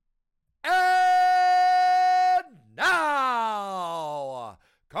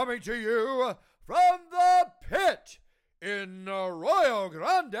coming to you from the pit in Arroyo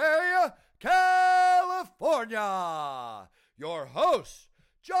Grande, California. Your hosts,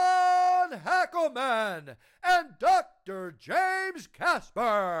 John Hackleman and Dr. James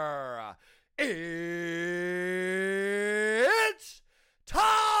Casper. It's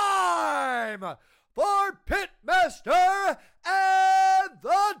time for Pitmaster and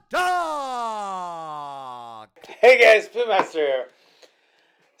the Doc. Hey guys, Pitmaster here.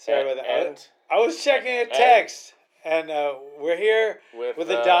 Sorry about that. I was checking a text, and we're here with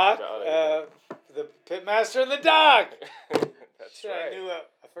the Doc, the Pitmaster and the Doc. That's right. I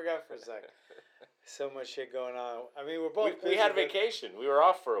forgot for a second. So much shit going on. I mean, we're both we had a vacation. We were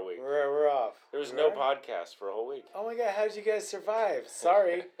off for a week. We're off. There was no podcast for a whole week. Oh my god, how did you guys survive?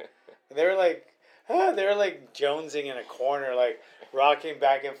 Sorry. They were like jonesing in a corner, like rocking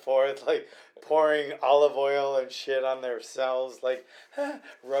back and forth, like pouring olive oil and shit on themselves, like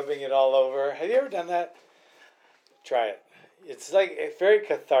rubbing it all over. Have you ever done that? Try it. It's like very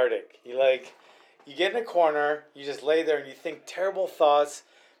cathartic. You get in a corner, you just lay there and you think terrible thoughts,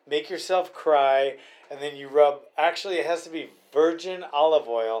 make yourself cry, and then you rub, actually it has to be virgin olive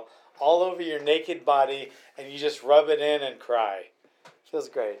oil all over your naked body, and you just rub it in and cry. Feels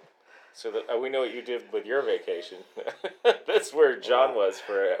great. So we know what you did with your vacation. That's where John was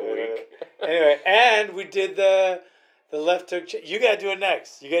for a week. Anyway, and we did the left hook. You got to do it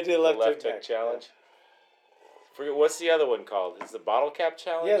next. You got to do the left hook challenge. Forget what's the other one called? Is the bottle cap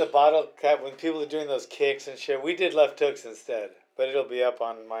challenge? Yeah, the bottle cap. When people are doing those kicks and shit, we did left hooks instead, but it'll be up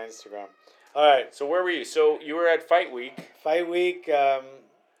on my Instagram. All right. So where were you? So you were at Fight Week. Fight Week.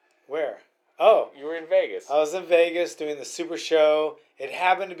 Where? Oh, you were in Vegas. I was in Vegas doing the Super Show. It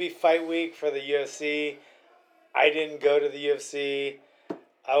happened to be Fight Week for the UFC. I didn't go to the UFC.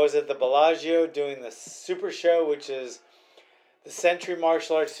 I was at the Bellagio doing the Super Show, which is the Century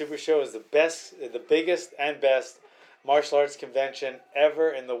Martial Arts Super Show, is the biggest and best martial arts convention ever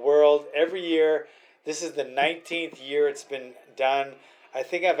in the world. Every year, this is the 19th year it's been done. I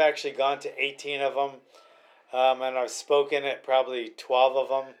think I've actually gone to 18 of them, and I've spoken at probably 12 of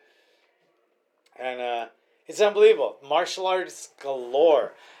them. And it's unbelievable. Martial arts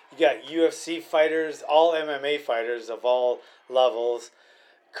galore. You got UFC fighters, all MMA fighters of all levels,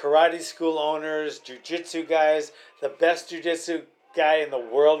 karate school owners, jiu-jitsu guys. The best jiu-jitsu guy in the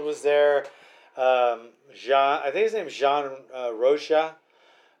world was there. Jean, I think his name is Jean Rocha.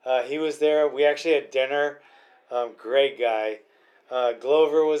 He was there. We actually had dinner. Great guy.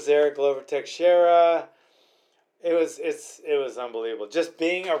 Glover was there. Glover Teixeira. It was unbelievable. Just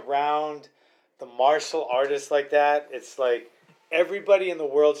being around the martial artists like that, it's like everybody in the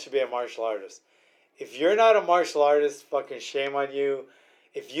world should be a martial artist. If you're not a martial artist, fucking shame on you.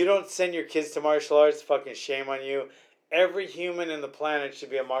 If you don't send your kids to martial arts, fucking shame on you. Every human in the planet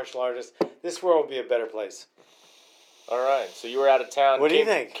should be a martial artist. This world will be a better place. All right, so you were out of town. What do you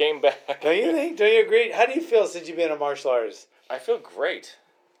think? Came back. Don't you think? Don't you agree? How do you feel since you've been a martial artist? I feel great.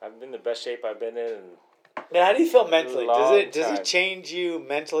 I've been in the best shape I've been in. Now, how do you feel mentally? Does it time. change you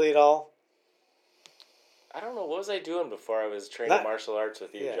mentally at all? I don't know. What was I doing before I was training martial arts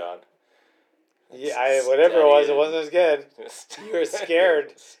with you, John? Yeah, whatever it wasn't as good. You were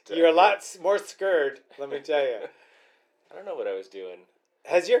scared. You're a lot more scared, let me tell you. I don't know what I was doing.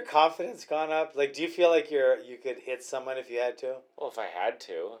 Has your confidence gone up? Like, do you feel like you could hit someone if you had to? Well, if I had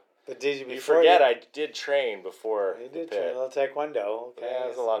to. But did you before? You forget I did train before. You did train a little taekwondo. Okay, yeah, it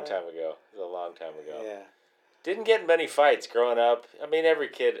was a long time ago. Yeah. Didn't get in many fights growing up. I mean,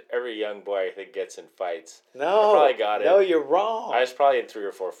 every young boy, I think, gets in fights. No. I probably got it. No, you're wrong. I was probably in 3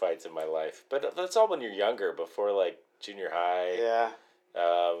 or 4 fights in my life. But that's all when you're younger, before, like, junior high. Yeah.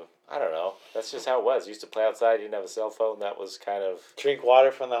 I don't know. That's just how it was. Used to play outside. Didn't have a cell phone. That was kind of... Drink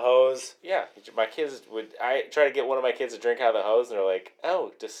water from the hose. Yeah. My kids would... I try to get one of my kids to drink out of the hose, and they're like,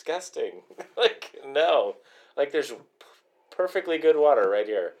 oh, disgusting. Like, no. Like, there's perfectly good water right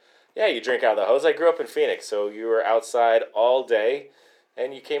here. Yeah, you drink out of the hose. I grew up in Phoenix, so you were outside all day,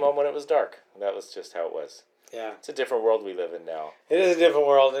 and you came home when it was dark. That was just how it was. Yeah. It's a different world we live in now. It is a different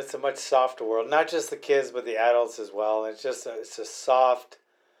world. It's a much softer world. Not just the kids, but the adults as well. It's a soft,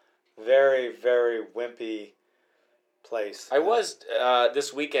 very, very wimpy place. I was,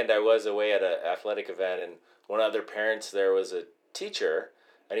 this weekend, I was away at an athletic event, and one of the other parents there was a teacher,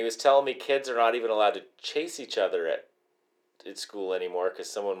 and he was telling me kids are not even allowed to chase each other at school anymore because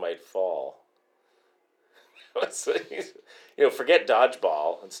someone might fall. Forget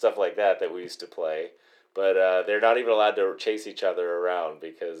dodgeball and stuff like that we used to play, but they're not even allowed to chase each other around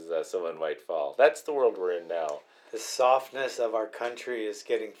because someone might fall. That's the world we're in now. The softness of our country is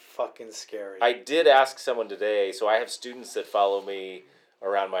getting fucking scary. I did ask someone today, so I have students that follow me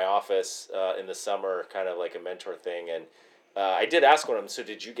around my office in the summer, kind of like a mentor thing. And I did ask one of them, so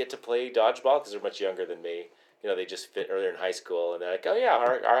did you get to play dodgeball? Because they're much younger than me. They just fit earlier in high school. And they're like, oh, yeah,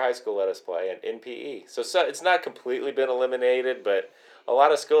 our high school let us play in PE. So it's not completely been eliminated, but a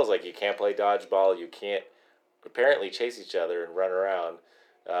lot of schools, like you can't play dodgeball. You can't apparently chase each other and run around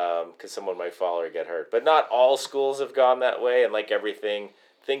because someone might fall or get hurt. But not all schools have gone that way. And like everything,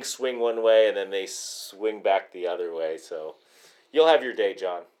 things swing one way and then they swing back the other way. So you'll have your day,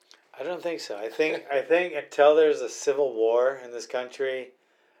 John. I don't think so. I think until there's a civil war in this country,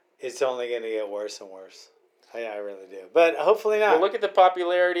 it's only going to get worse and worse. I really do. But hopefully not. Well, look at the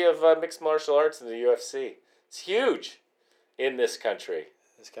popularity of mixed martial arts in the UFC. It's huge in this country.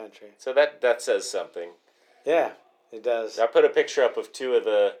 So that says something. Yeah, it does. I put a picture up of two of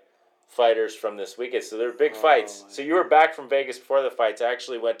the fighters from this weekend. So they're big fights. So you were back from Vegas before the fights. I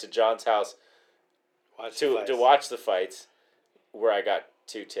actually went to John's house to watch the fights, where I got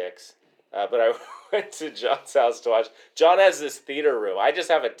 2 ticks. But I went to John's house to watch. John has this theater room. I just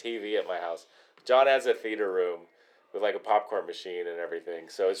have a TV at my house. John has a theater room with like a popcorn machine and everything.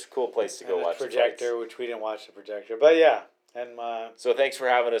 So it's a cool place to go watch the fights. Projector, which we didn't watch the projector. But yeah. So thanks for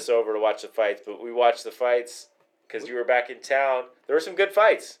having us over to watch the fights. But we watched the fights because you were back in town. There were some good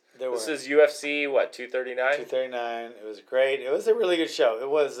fights. This is UFC, 239? 239. It was great. It was a really good show. It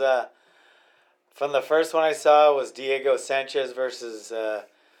was, from the first one I saw, was Diego Sanchez versus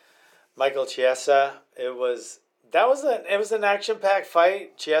Michael Chiesa. It was an action-packed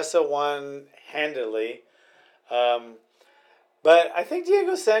fight. Chiesa won handily. But I think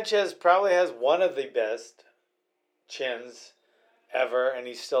Diego Sanchez probably has one of the best chins ever, and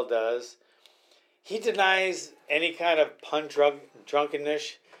he still does. He denies any kind of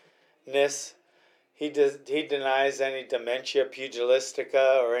drunkenness. He denies any dementia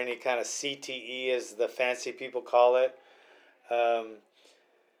pugilistica or any kind of CTE, as the fancy people call it.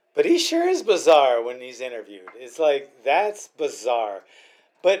 But he sure is bizarre when he's interviewed. It's like, that's bizarre.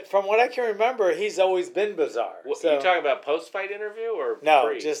 But from what I can remember, he's always been bizarre. So, you talking about post-fight interview or no,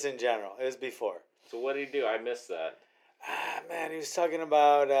 pre? Just in general. It was before. So what did he do? I missed that. Man, he was talking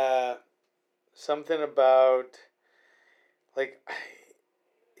about something about, like,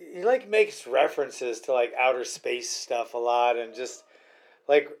 he like makes references to like outer space stuff a lot, and just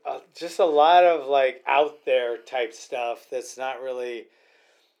a lot of like out there type stuff that's not really,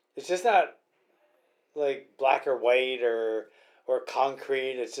 it's just not like black or white or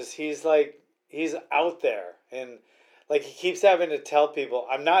concrete. It's just he's out there, and like he keeps having to tell people,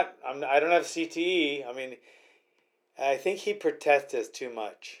 I don't have CTE. I mean, I think he protests too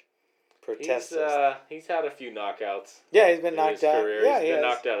much. He's had a few knockouts. Yeah, he's been knocked out. Yeah, he's been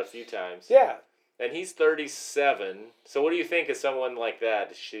knocked out a few times. Yeah. And he's 37. So what do you think of someone like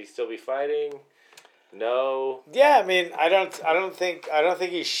that? Should he still be fighting? No. Yeah, I mean, I don't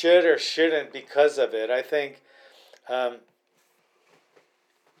think he should or shouldn't because of it. I think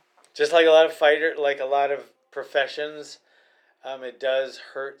just like a lot of professions, it does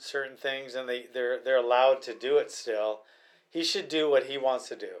hurt certain things, and they're allowed to do it still. He should do what he wants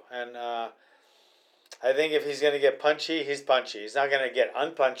to do, and I think if he's gonna get punchy, he's punchy. He's not gonna get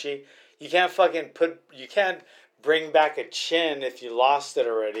unpunchy. You can't bring back a chin if you lost it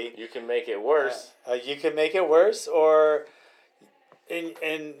already. You can make it worse. You can make it worse,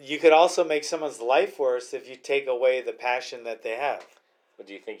 and you could also make someone's life worse if you take away the passion that they have. But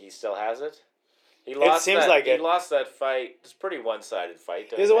do you think he still has it? He lost that fight. It's a pretty one-sided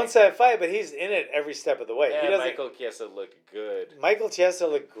fight. It was a one-sided fight, but he's in it every step of the way. Yeah, Michael Chiesa looked good. Michael Chiesa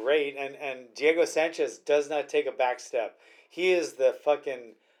looked great, and Diego Sanchez does not take a back step. He is the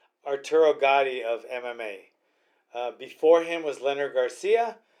fucking Arturo Gatti of MMA. Before him was Leonard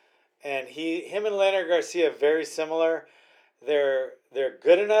Garcia, and him and Leonard Garcia are very similar. They're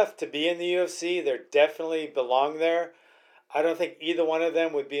good enough to be in the UFC. They definitely belong there. I don't think either one of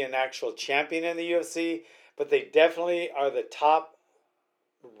them would be an actual champion in the UFC, but they definitely are the top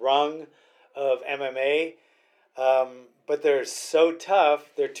rung of MMA. But they're so tough.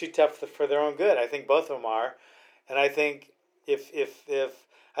 They're too tough for their own good. I think both of them are, and I think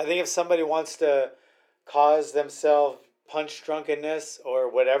if somebody wants to cause themselves punch drunkenness or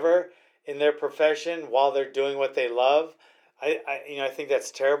whatever in their profession while they're doing what they love, I think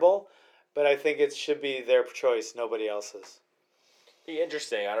that's terrible. But I think it should be their choice, nobody else's. Be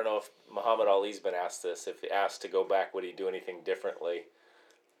interesting. I don't know if Muhammad Ali's been asked this. If asked to go back, would he do anything differently?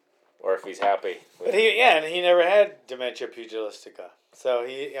 Or if he's happy. But he never had dementia pugilistica. So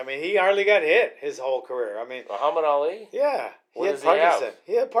he hardly got hit his whole career. I mean, Muhammad Ali? Yeah. He had Parkinson's.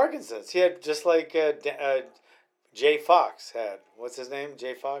 He had Parkinson's. He had just like Jay Fox had. What's his name?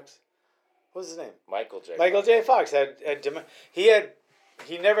 Jay Fox? What's his name? Michael J. Fox had he had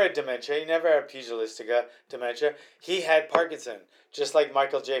he never had dementia. He never had pugilistica dementia. He had Parkinson, just like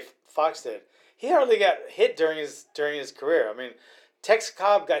Michael J. Fox did. He hardly got hit during his career. I mean, Tex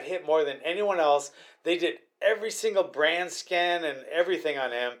Cobb got hit more than anyone else. They did every single brand scan and everything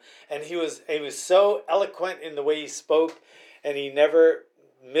on him, and he was so eloquent in the way he spoke, and he never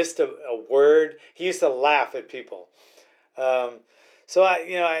missed a word. He used to laugh at people. So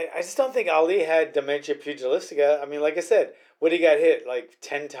I just don't think Ali had dementia pugilistica. I mean, like I said, what he got hit like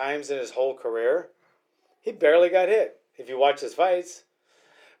 10 times in his whole career. He barely got hit if you watch his fights.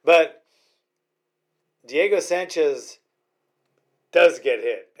 But Diego Sanchez does get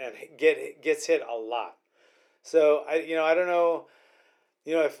hit and gets hit a lot. So I don't know,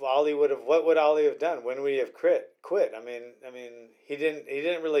 if Ali what would Ali have done? When would he have quit? I mean he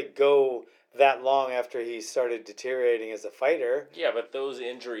didn't really go that long after he started deteriorating as a fighter. Yeah, but those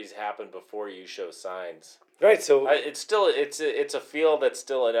injuries happen before you show signs. Right. So it's a field that's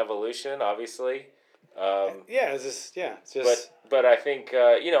still in evolution, obviously. It's just. But I think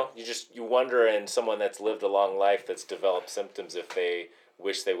you wonder in someone that's lived a long life that's developed symptoms if they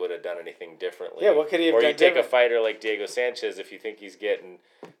wish they would have done anything differently. Yeah, what could he have done? Or you take a fighter like Diego Sanchez, if you think he's getting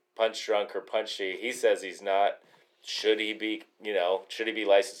punch drunk or punchy, he says he's not. Should he be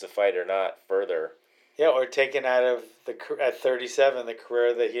licensed to fight or not further? Yeah, or taken out of at 37 the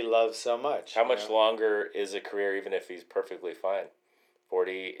career that he loves so much. How much longer is a career even if he's perfectly fine?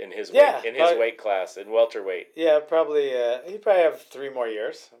 40 in his weight class in welterweight. Yeah, probably. He'd probably have 3 more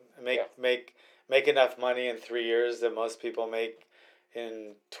years. Make enough money in 3 years that most people make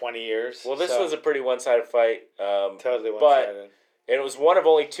in 20 years. Well, this was a pretty one-sided fight. Totally one-sided. And it was one of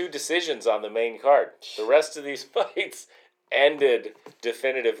only 2 decisions on the main card. The rest of these fights ended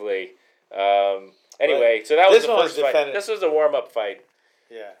definitively. Anyway, so that was the first fight. This was a warm-up fight.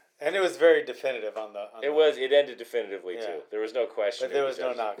 Yeah. And it was very definitive It ended definitively, too. There was no question. But there was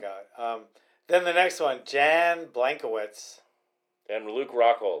no knockout. Then the next one, Jan Blachowicz. And Luke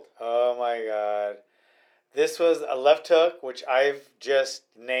Rockhold. Oh, my God. This was a left hook, which I've just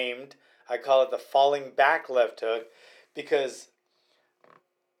named. I call it the falling back left hook because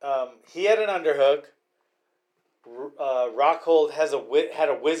he had an underhook. Rockhold had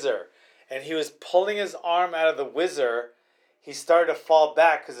a whizzer, and he was pulling his arm out of the whizzer. He started to fall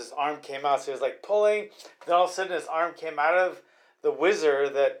back because his arm came out. So he was like pulling. Then all of a sudden his arm came out of the whizzer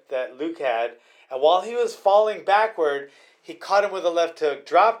that Luke had. And while he was falling backward, he caught him with a left hook,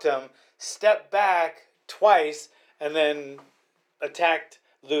 dropped him, stepped back twice, and then attacked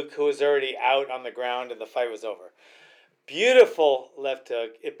Luke, who was already out on the ground, and the fight was over. Beautiful left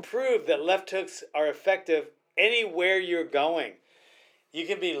hook. It proved that left hooks are effective anywhere you're going. You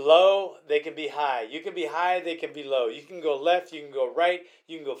can be low, they can be high. You can be high, they can be low. You can go left, you can go right,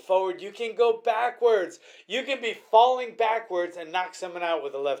 you can go forward, you can go backwards. You can be falling backwards and knock someone out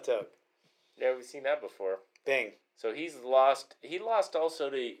with a left hook. Yeah, we've seen that before. Bing. So he lost also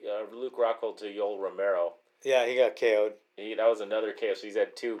to Luke Rockhold to Yoel Romero. Yeah, he got KO'd. That was another KO. So he's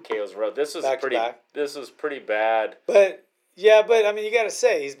had 2 KOs in a row. This was This was pretty bad. But I mean, you got to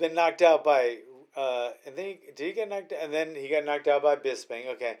say he's been knocked out by. And then did he get knocked out? And then he got knocked out by Bisping.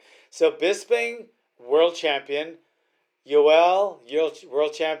 Okay, so Bisping, world champion. Yoel,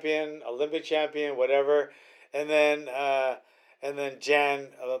 world champion, Olympic champion, whatever. And then Jan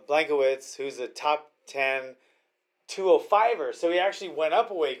Blachowicz, who's a top 10 205er. So he actually went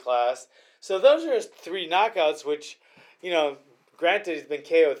up a weight class. So those are his 3 knockouts, which, granted he's been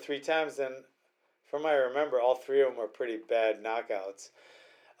KO'd 3 times, and from what I remember, all 3 of them were pretty bad knockouts.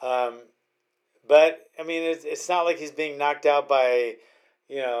 But, I mean, it's not like he's being knocked out by,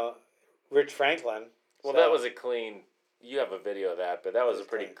 Rich Franklin. Well, that was a clean... You have a video of that, but that was a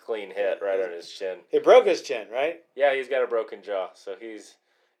pretty clean hit right on his chin. It broke his chin, right? Yeah, he's got a broken jaw, so he's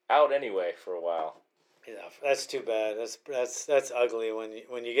out anyway for a while. Yeah, that's too bad. That's ugly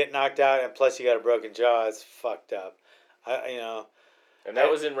when you get knocked out and plus you got a broken jaw. It's fucked up. And that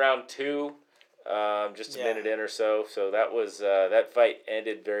was in round 2, just a minute in or so. So that was that fight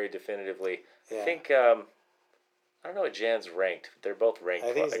ended very definitively. Yeah. I think I don't know what Jan's ranked. They're both ranked.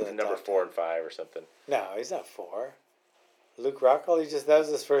 I think like number 4 and 5 or something. No, he's not 4. Luke Rockhold, that was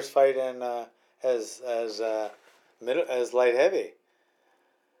his first fight in as light heavy.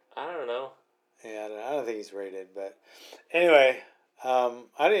 I don't know. Yeah, I don't think he's rated, but anyway,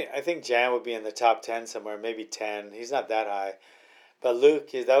 I think Jan would be in the top 10 somewhere, maybe 10. He's not that high, but Luke,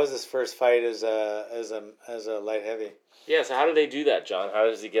 that was his first fight as a light heavy. Yeah, so how do they do that, John? How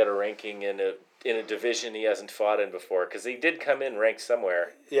does he get a ranking in a division he hasn't fought in before? Because he did come in ranked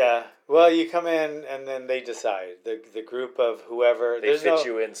somewhere. Yeah, well, you come in and then they decide the group of whoever. They fit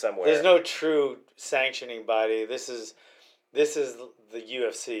you in somewhere. There's no true sanctioning body. This is This is the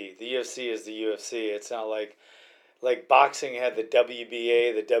UFC. The UFC is the UFC. It's not like boxing had the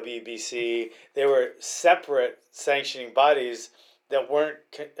WBA, the WBC. They were separate sanctioning bodies that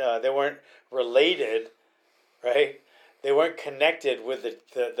weren't related, right? They weren't connected with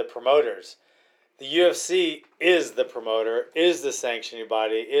the promoters. The UFC is the promoter, is the sanctioning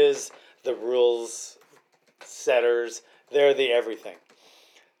body, is the rules setters. They're the everything.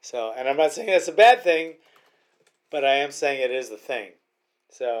 So, and I'm not saying that's a bad thing, but I am saying it is the thing.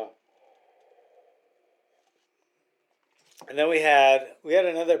 So, and then we had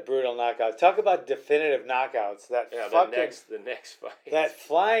another brutal knockout. Talk about definitive knockouts. That fucking the next fight. that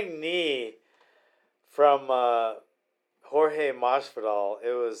flying knee from Jorge Masvidal.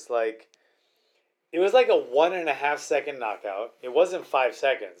 It was like a 1.5 second knockout. It wasn't 5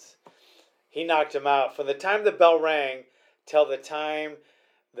 seconds. He knocked him out from the time the bell rang till the time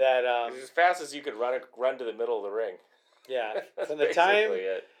that It was as fast as you could run to the middle of the ring. yeah, That's from the basically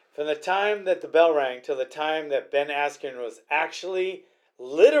it. from the time that the bell rang till the time that Ben Askren was actually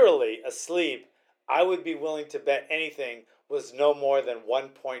literally asleep, I would be willing to bet anything was no more than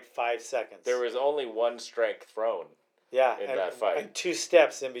 1.5 seconds. There was only one strike thrown. Yeah, in that fight. and 2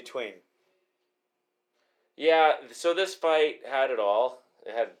 steps in between. Yeah, so this fight had it all.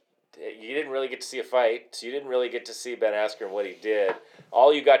 You didn't really get to see a fight, so you didn't really get to see Ben Askren what he did.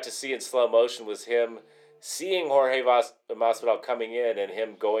 All you got to see in slow motion was him seeing Jorge Masvidal coming in and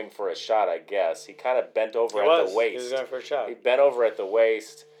him going for a shot, I guess. He kind of bent over at the waist. He was going for a shot. He bent over at the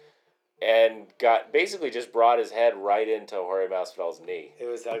waist and just brought his head right into Jorge Masvidal's knee. It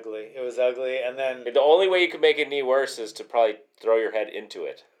was ugly, and then The only way you could make a knee worse is to probably throw your head into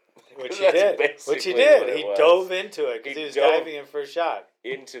it. which he That's did. basically Which he did. what it He was. dove into it because He he was dove diving in for a shot.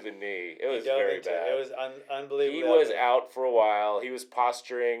 Into the knee. It was He dove very into bad. It was unbelievable. He was out for a while. He was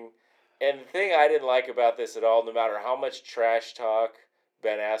posturing. And the thing I didn't like about this at all, no matter how much trash talk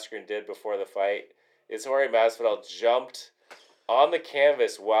Ben Askren did before the fight, is Jorge Masvidal jumped on the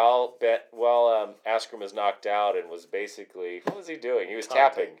canvas while Askren was knocked out and was basically, what was he doing? He was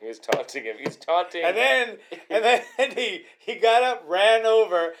tapping. He was taunting him. He was taunting. And then he got up, ran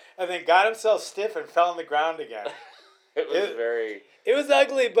over, and then got himself stiff and fell on the ground again. It was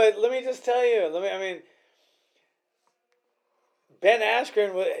ugly, but let me just tell you. Ben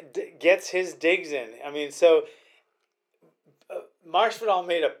Askren gets his digs in. I mean, so Masvidal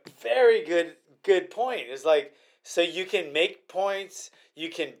made a very good point. It's like, so you can make points, you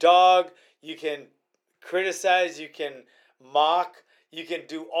can dog, you can criticize, you can mock, you can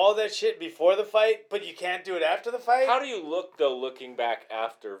do all that shit before the fight, but you can't do it after the fight? How do you look, though, looking back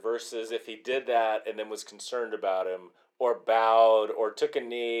after versus if he did that and then was concerned about him or bowed or took a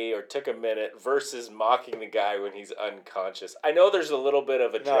knee or took a minute versus mocking the guy when he's unconscious? I know there's a little bit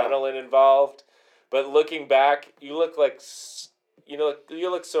of adrenaline involved, but looking back, you look like... you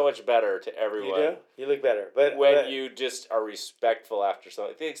look so much better to everyone. You do? You look better. But when you just are respectful after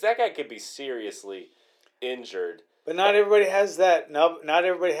something. That guy could be seriously injured. But not everybody has that. No, not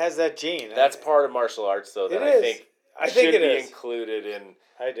everybody has that gene. That's part of martial arts, though, that I think should be included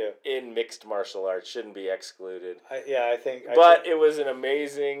in mixed martial arts. Shouldn't be excluded. I think. It was an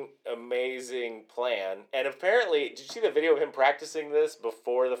amazing, amazing plan. And apparently, did you see the video of him practicing this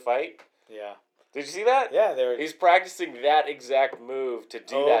before the fight? Yeah. Did you see that? Yeah, he's practicing that exact move to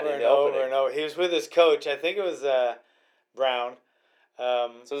do that in the opening. Over and over. He was with his coach. I think it was Brown.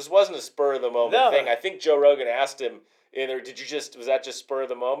 So this wasn't a spur of the moment thing. I think Joe Rogan asked him in there, was that just spur of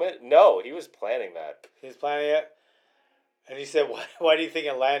the moment? No, he was planning that. He was planning it. And he said, why do you think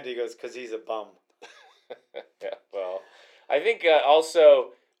it landed? He goes, because he's a bum. Yeah, well, I think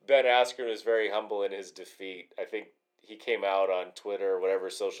also Ben Askren was very humble in his defeat. I think he came out on Twitter or whatever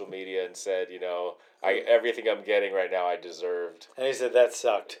social media and said, everything I'm getting right now I deserved. And he said, that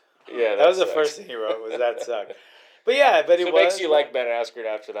sucked. Yeah, that was the first thing he wrote, was that sucked. But yeah, but it makes you like Ben Askren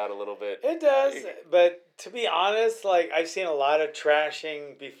after that a little bit. It does, but to be honest, I've seen a lot of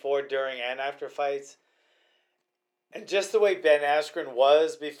trashing before, during, and after fights. And just the way Ben Askren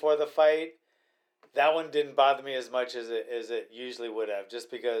was before the fight, that one didn't bother me as much as it usually would have, just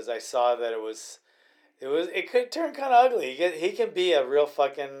because I saw that it could turn kind of ugly. He can be a real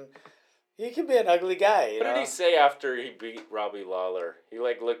fucking... He can be an ugly guy. What did he say after he beat Robbie Lawler? He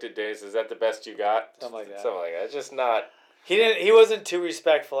looked at Dave. Is that the best you got? Something like that. It's just not. He wasn't too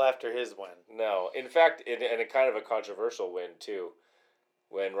respectful after his win. No, in fact, in a kind of a controversial win too,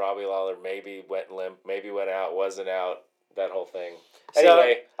 when Robbie Lawler maybe went limp, maybe went out, wasn't out, that whole thing.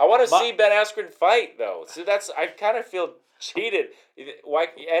 Anyway, I want to see Ben Askren fight though. So I kind of feel cheated. Why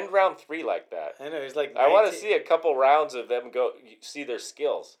end round 3 like that? I know he's like. 19. I want to see a couple rounds of them see their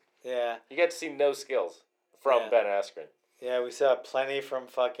skills. Yeah. You get to see no skills from Ben Askren. Yeah, we saw plenty from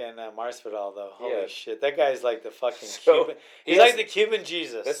fucking Masvidal though. Holy Yeah. shit, that guy's like the fucking So, Cuban. he He's has- like the Cuban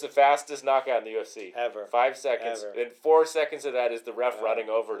Jesus. That's the fastest knockout in the UFC. Ever. 5 seconds. Ever. And 4 seconds of that is the ref running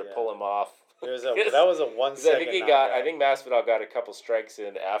over to yeah. pull him off. That was a 1 'Cause second. I think Masvidal got a couple strikes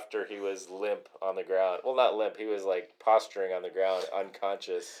in after he was limp on the ground. Well, not limp. He was like posturing on the ground,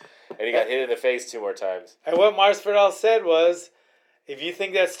 unconscious, and he got hit in the face 2 more times. And what Masvidal said was, if you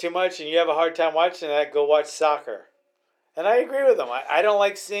think that's too much and you have a hard time watching that, go watch soccer. And I agree with him. I don't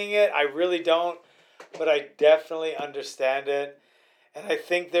like seeing it. I really don't, but I definitely understand it. And I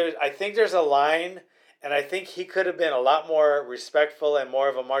think there's a line, and I think he could have been a lot more respectful and more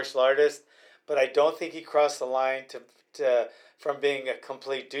of a martial artist. But I don't think he crossed the line to from being a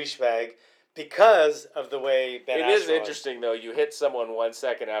complete douchebag because of the way Ben Askren It is was. interesting though. You hit someone 1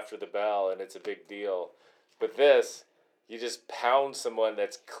 second after the bell, and it's a big deal. But this, you just pound someone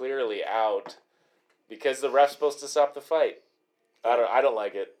that's clearly out because the ref's supposed to stop the fight. I don't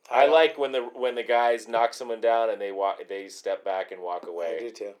like it. I like when the guys knock someone down and they step back and walk away. I do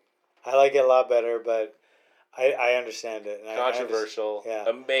too. I like it a lot better, but I understand it. And Controversial. Yeah.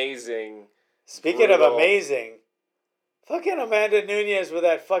 Amazing. Speaking brutal. of amazing, fucking Amanda Nunes with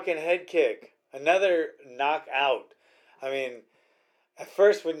that fucking head kick. Another knockout. I mean, at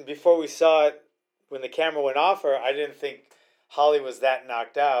first, before we saw it, when the camera went off her, I didn't think Holly was that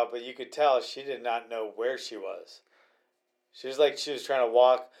knocked out, but you could tell she did not know where she was. She was like she was trying to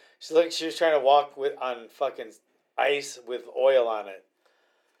walk. She looked like she was trying to walk on fucking ice with oil on it.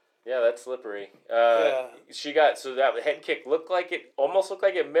 Yeah, that's slippery. Yeah. She got so that head kick almost looked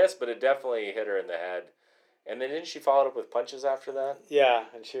like it missed, but it definitely hit her in the head. And then didn't she follow it up with punches after that? Yeah,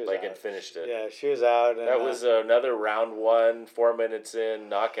 and she was out. and finished it. Yeah, she was out. And, That was another round 1, 4 minutes in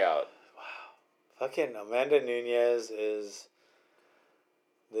knockout. fucking Amanda Nunes is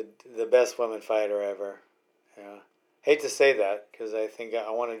the best woman fighter ever. Yeah, hate to say that because I think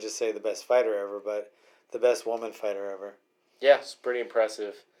I want to just say the best fighter ever, but the best woman fighter ever. Yeah, it's pretty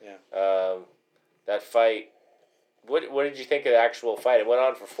impressive. Yeah. That fight. What did you think of the actual fight? It went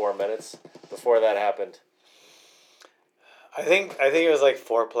on for 4 minutes before that happened. I think it was like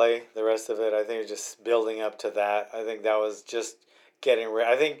foreplay. The rest of it, I think, it was just building up to that. I think that was just getting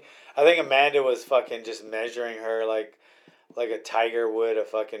ready. I think Amanda was fucking just measuring her like a tiger would a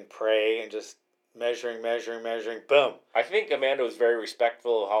fucking prey, and just measuring. Boom. I think Amanda was very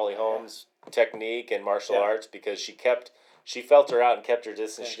respectful of Holly Holm's technique and martial arts because she felt her out and kept her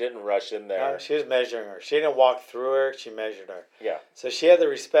distance. Yeah. She didn't rush in there. No, she was measuring her. She didn't walk through her. She measured her. Yeah. So she had the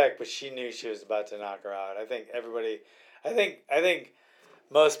respect, but she knew she was about to knock her out. I think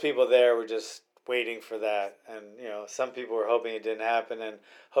most people there were just waiting for that, and some people were hoping it didn't happen and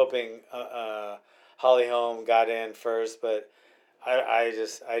hoping Holly Holm got in first, but I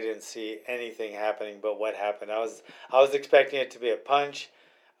didn't see anything happening but what happened. I was expecting it to be a punch,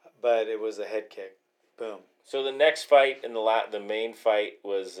 but it was a head kick. Boom. So the next fight in the main fight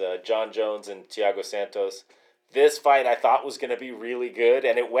was John Jones and Thiago Santos. This fight I thought was going to be really good,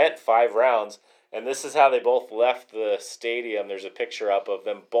 and it went 5 rounds. And this is how they both left the stadium. There's a picture up of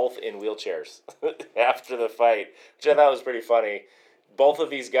them both in wheelchairs after the fight, which I thought was pretty funny. Both of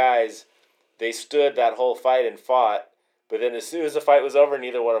these guys, they stood that whole fight and fought, but then as soon as the fight was over,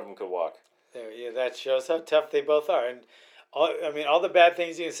 neither one of them could walk. Yeah, that shows how tough they both are. And all the bad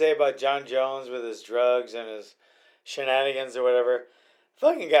things you can say about John Jones with his drugs and his shenanigans or whatever,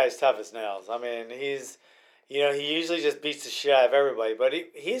 fucking guy's tough as nails. I mean, he's... he usually just beats the shit out of everybody, but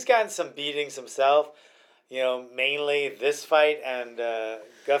he's gotten some beatings himself, mainly this fight and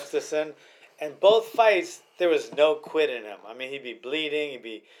Gustafsson. And both fights, there was no quit in him. I mean, he'd be bleeding,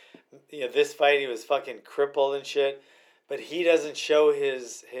 this fight he was fucking crippled and shit, but he doesn't show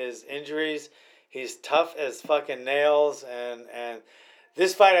his injuries. He's tough as fucking nails, and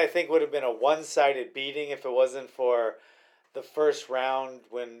this fight I think would have been a one-sided beating if it wasn't for the first round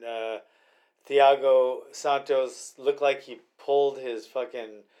when... Thiago Santos looked like he pulled his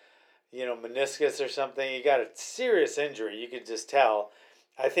fucking, meniscus or something. He got a serious injury. You could just tell.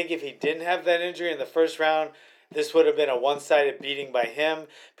 I think if he didn't have that injury in the first round, this would have been a one-sided beating by him.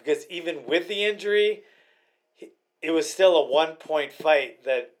 Because even with the injury, it was still a 1-point fight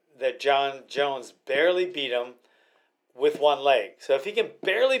that John Jones barely beat him with one leg. So if he can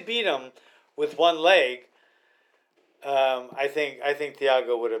barely beat him with one leg, I think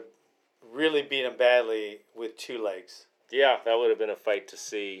Thiago would have really beat him badly with 2 legs. Yeah, that would have been a fight to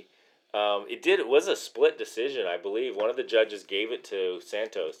see. It was a split decision, I believe. One of the judges gave it to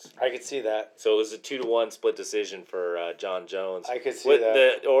Santos. I could see that. So it was a 2-1 split decision for John Jones. I could see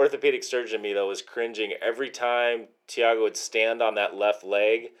that. The orthopedic surgeon in me, though, was cringing every time Thiago would stand on that left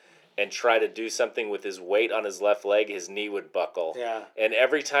leg and try to do something with his weight on his left leg, his knee would buckle. Yeah. And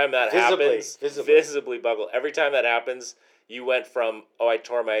every time that happens, visibly buckle. Every time that happens, you went from, I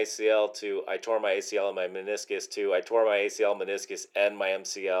tore my ACL to I tore my ACL and my meniscus to I tore my ACL, meniscus, and my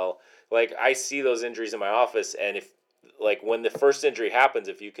MCL. Like, I see those injuries in my office, and if, like, when the first injury happens,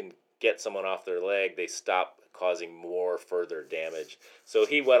 if you can get someone off their leg, they stop causing more further damage. So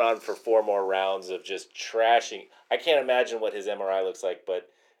he went on for 4 more rounds of just trashing. I can't imagine what his MRI looks like, but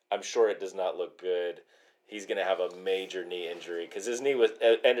I'm sure it does not look good. He's going to have a major knee injury because his knee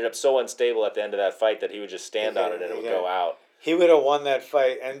ended up so unstable at the end of that fight that he would just stand on it and it would go out. He would have won that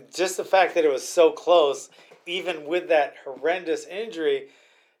fight. And just the fact that it was so close, even with that horrendous injury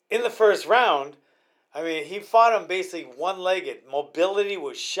in the first round, I mean, he fought him basically one-legged. Mobility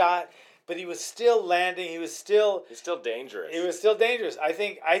was shot, but he was still landing. He's still dangerous. He was still dangerous. I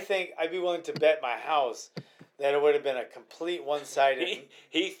think I'd be willing to bet my house that it would have been a complete one-sided.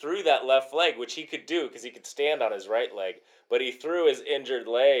 He threw that left leg, which he could do because he could stand on his right leg, but he threw his injured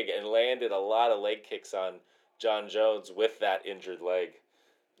leg and landed a lot of leg kicks on John Jones with that injured leg.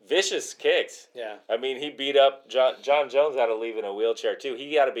 Vicious kicks. Yeah. I mean, he beat up John Jones out of leaving a wheelchair too.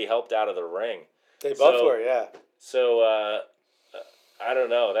 He got to be helped out of the ring. They both were, yeah. So I don't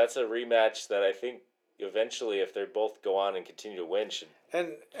know. That's a rematch that I think eventually, if they both go on and continue to win, should.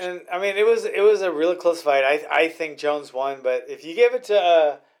 And I mean, it was a really close fight. I think Jones won, but if you gave it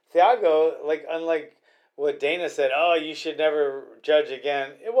to Thiago, like unlike what Dana said, you should never judge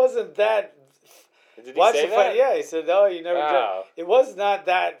again. It wasn't that. Did he say that? Fight. Yeah, he said, you never judge. It was not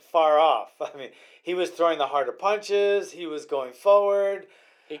that far off. I mean, he was throwing the harder punches. He was going forward.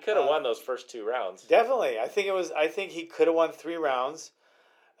 He could have won those first 2 rounds. Definitely, I think he could have won 3 rounds,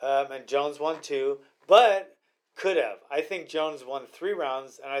 and Jones won 2, but could have. I think Jones won 3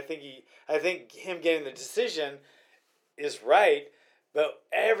 rounds, and I think him getting the decision is right. But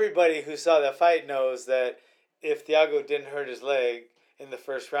everybody who saw that fight knows that if Thiago didn't hurt his leg in the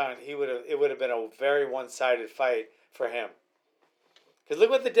first round, it would have been a very one-sided fight for him. Because look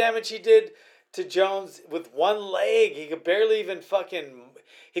what the damage he did to Jones with one leg. He could barely even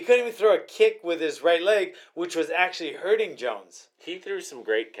he couldn't even throw a kick with his right leg, which was actually hurting Jones. He threw some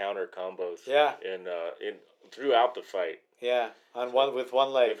great counter combos. Yeah. In throughout the fight. Yeah, with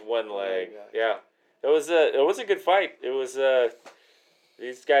one leg. With one leg. Yeah. It was a good fight. It was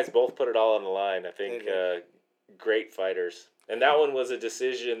these guys both put it all on the line. I think great fighters. And that one was a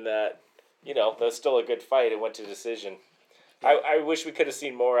decision that, that's still a good fight. It went to decision. Yeah. I wish we could have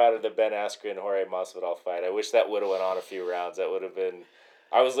seen more out of the Ben Askren and Jorge Masvidal fight. I wish that would have went on a few rounds. That would have been.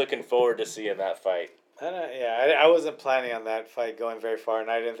 I was looking forward to seeing that fight. I wasn't planning on that fight going very far, and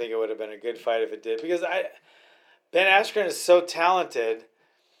I didn't think it would have been a good fight if it did, because Ben Askren is so talented.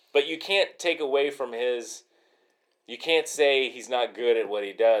 But you can't take away from his. You can't say he's not good at what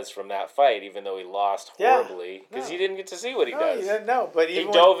he does from that fight, even though he lost horribly, because you didn't get to see what he does. But he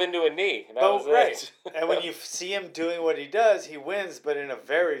dove into a knee. And that was right. And when you see him doing what he does, he wins, but in a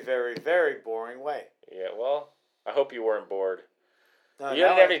very, very, very boring way. Yeah, well, I hope you weren't bored. No, you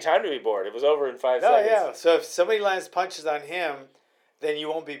didn't have any time to be bored. It was over in 5 seconds. Yeah. So if somebody lands punches on him, then you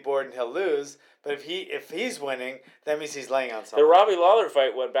won't be bored and he'll lose. But if he's winning, that means he's laying on something. The Robbie Lawler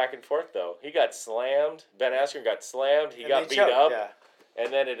fight went back and forth, though. He got slammed. Ben Askren got slammed. He got beat up. Yeah.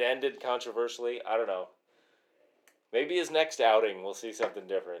 And then it ended controversially. I don't know. Maybe his next outing, we'll see something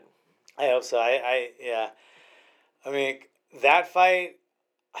different. I hope so. I mean, that fight,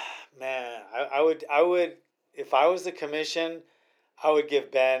 man, I would, if I was the commission, I would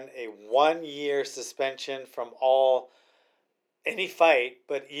give Ben a 1-year suspension from any fight,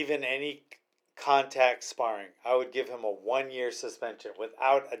 but even any contact sparring. I would give him a 1-year suspension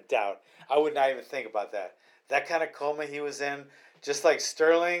without a doubt. I would not even think about that. That kind of coma he was in, just like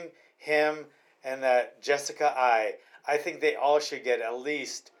Sterling, him, and that Jessica I think they all should get at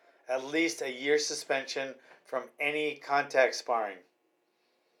least a year suspension from any contact sparring.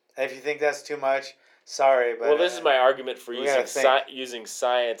 And if you think that's too much, sorry, but this is my argument for using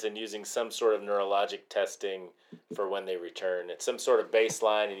science and using some sort of neurologic testing for when they return. It's some sort of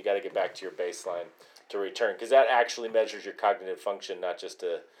baseline, and you got to get back to your baseline to return, because that actually measures your cognitive function, not just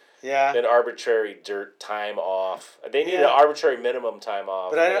an arbitrary time off. They need an arbitrary minimum time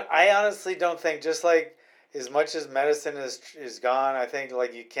off. But I honestly don't think, just like as much as medicine is gone, I think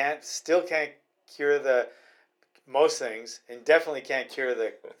like you still can't cure most things, and definitely can't cure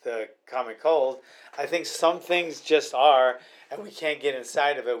the common cold. I think some things just are, and we can't get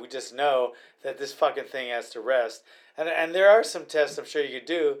inside of it. We just know that this fucking thing has to rest. And there are some tests I'm sure you could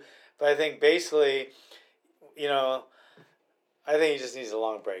do, but I think basically, I think he just needs a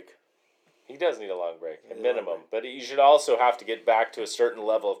long break. He does need a long break, He a needs a minimum. long But you should also have to get back to a certain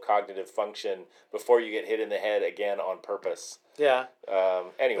level of cognitive function before you get hit in the head again on purpose. Yeah.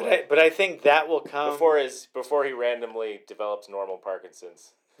 Anyway, But I think that will come before he randomly develops normal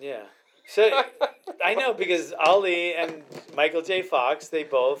Parkinson's. Yeah. So I know because Ali and Michael J. Fox, they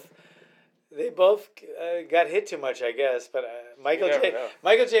both got hit too much, I guess. But never know.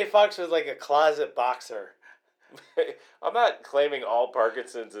 Michael J. Fox was like a closet boxer. I'm not claiming all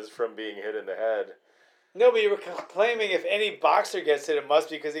Parkinson's is from being hit in the head. No, but you were claiming if any boxer gets it, it must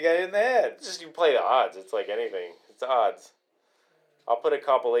be because he got hit in the head. It's just you play the odds. It's like anything. It's odds. I'll put a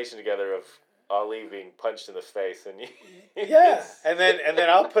compilation together of Ali being punched in the face, and Yeah, and then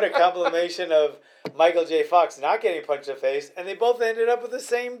I'll put a compilation of Michael J. Fox not getting punched in the face, and they both ended up with the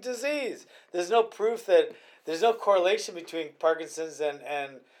same disease. There's no proof that there's no correlation between Parkinson's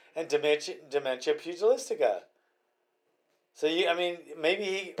and dementia pugilistica. So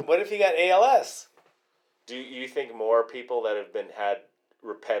what if he got ALS? Do you think more people that have had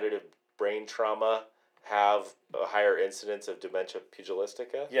repetitive brain trauma have a higher incidence of dementia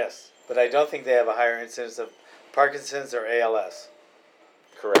pugilistica? Yes, but I don't think they have a higher incidence of Parkinson's or ALS.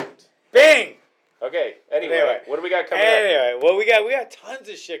 Correct. Bing! Okay, anyway, what do we got coming up? Anyway, well, we got tons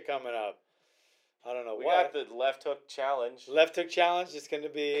of shit coming up. I don't know We what. got the left hook challenge. Left hook challenge is going to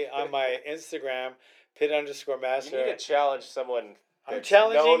be on my Instagram, Pit_Master. You need to challenge someone. I'm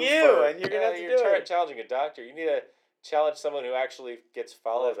challenging you, and you're going to have to do it. Challenging a doctor. You need to challenge someone who actually gets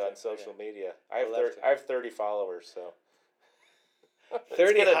followed on social media. I have 30 followers, so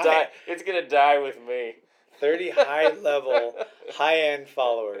 30 It's gonna die with me. 30 high-level, high-end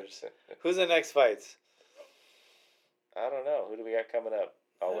followers. Who's the next fights? I don't know. Who do we got coming up?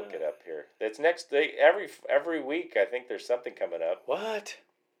 I'll look it up here. It's next day. Every week, I think there's something coming up. What?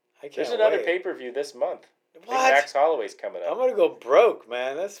 I can't There's another wait. pay-per-view this month. What? I think Max Holloway's coming up. I'm gonna go broke,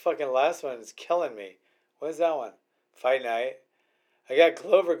 man. This fucking last one is killing me. When's that one? Fight night. I got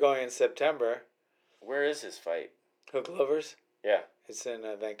Glover going in September. Where is his fight? Who, Glover's? Yeah. It's in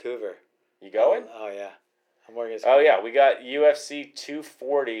Vancouver. You going? Oh yeah. I'm working. Oh yeah, we got UFC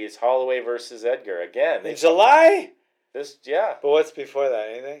 240. It's Holloway versus Edgar again. In July? Yeah. But what's before that?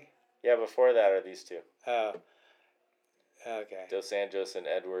 Anything? Yeah, before that are these two. Oh. Okay. Dos Anjos and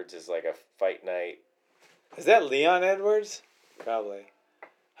Edwards is like a fight night. Is that Leon Edwards? Probably.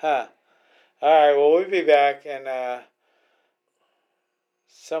 Huh. Alright, well, we'll be back, and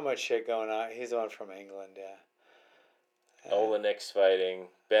so much shit going on. He's the one from England, yeah. Olenik's fighting.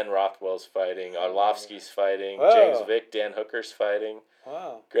 Ben Rothwell's fighting. Arlovsky's fighting. Whoa. James Vick, Dan Hooker's fighting.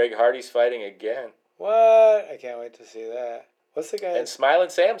 Wow. Greg Hardy's fighting again. What? I can't wait to see that. What's the guy? And Smiling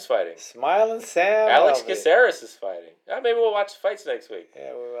Sam's fighting. Smiling Sam. Alex Caceres is fighting. Maybe we'll watch the fights next week.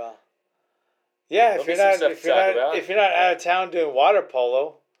 Yeah, we will. Yeah, if you're not out of town doing water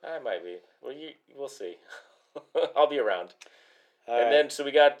polo. I might be. Well, we'll see. I'll be around. All and right. then so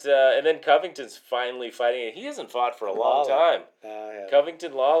we got and then Covington's finally fighting, and he hasn't fought for a long time. Yeah.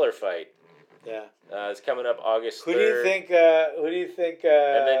 Covington Lawler fight. Yeah. It's coming up August 3rd. Who do you think?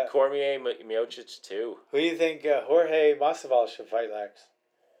 And then Cormier Miocic too. Who do you think Jorge Masvidal should fight next?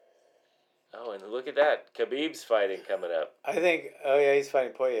 Oh, and look at that. Khabib's fighting coming up. I think. Oh yeah, he's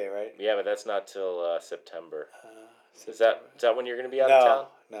fighting Poirier, right? Yeah, but that's not till September. Is that when you're going to be out of town?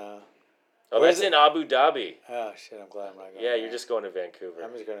 No. Oh, Where's that's in Abu Dhabi. Oh shit! I'm glad I'm not going. Yeah, you're just going to Vancouver.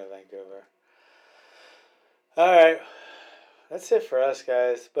 I'm just going to Vancouver. All right, that's it for us,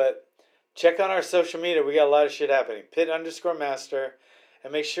 guys. But check on our social media. We got a lot of shit happening. Pit_Master,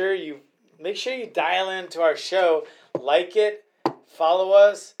 and make sure you dial into our show, like it, follow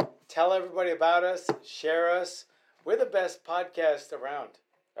us, tell everybody about us, share us. We're the best podcast around.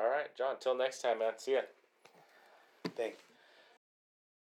 All right, John. Till next time, man. See ya. Thanks.